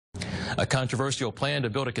A controversial plan to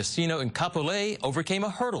build a casino in Kapolei overcame a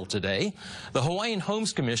hurdle today. The Hawaiian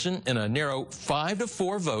Homes Commission, in a narrow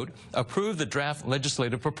 5-4 vote, approved the draft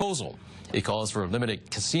legislative proposal. It calls for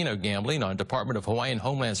limited casino gambling on Department of Hawaiian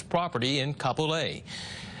Homeland's property in Kapolei.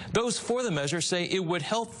 Those for the measure say it would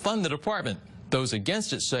help fund the department. Those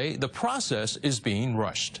against it say the process is being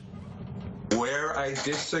rushed. Where I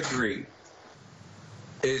disagree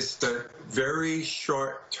is the very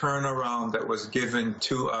short turnaround that was given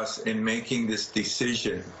to us in making this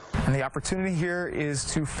decision. And the opportunity here is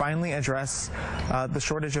to finally address the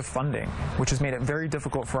shortage of funding, which has made it very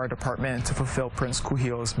difficult for our department to fulfill Prince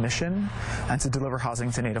Kuhio's mission and to deliver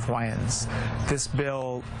housing to Native Hawaiians. This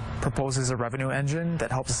bill proposes a revenue engine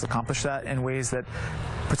that helps us accomplish that in ways that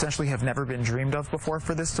potentially have never been dreamed of before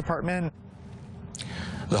for this department.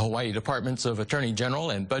 The Hawaii Departments of Attorney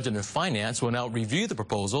General and Budget and Finance will now review the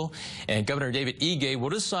proposal, and Governor David Ige will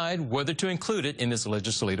decide whether to include it in his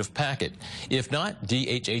legislative packet. If not,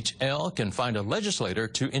 DHHL can find a legislator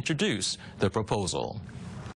to introduce the proposal.